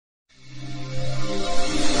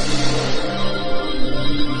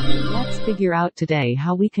figure out today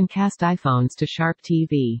how we can cast iPhones to Sharp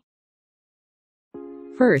TV.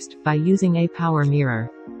 First, by using a power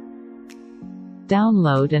mirror.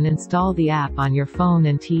 Download and install the app on your phone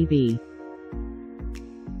and TV.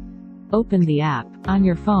 Open the app. On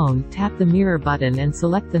your phone, tap the mirror button and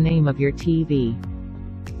select the name of your TV.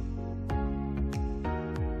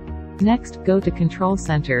 Next, go to Control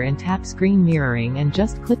Center and tap Screen Mirroring and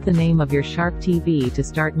just click the name of your Sharp TV to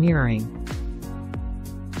start mirroring.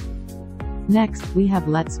 Next, we have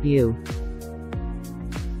Let's View.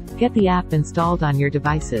 Get the app installed on your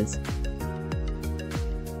devices.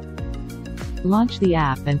 Launch the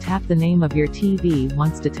app and tap the name of your TV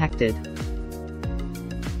once detected.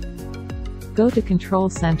 Go to Control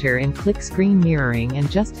Center and click Screen Mirroring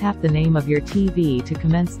and just tap the name of your TV to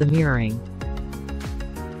commence the mirroring.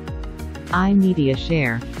 iMedia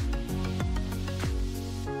Share.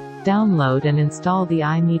 Download and install the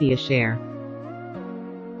iMedia Share.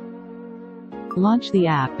 Launch the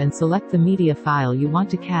app and select the media file you want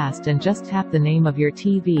to cast and just tap the name of your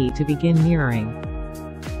TV to begin mirroring.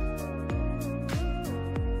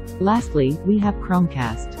 Lastly, we have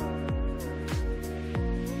Chromecast.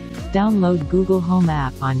 Download Google Home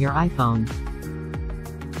app on your iPhone.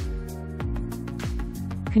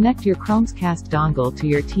 Connect your Chromecast dongle to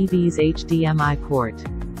your TV's HDMI port.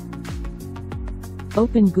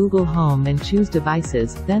 Open Google Home and choose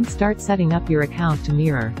Devices, then start setting up your account to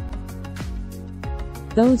mirror.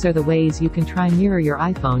 Those are the ways you can try mirror your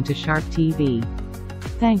iPhone to Sharp TV.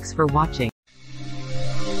 Thanks for watching.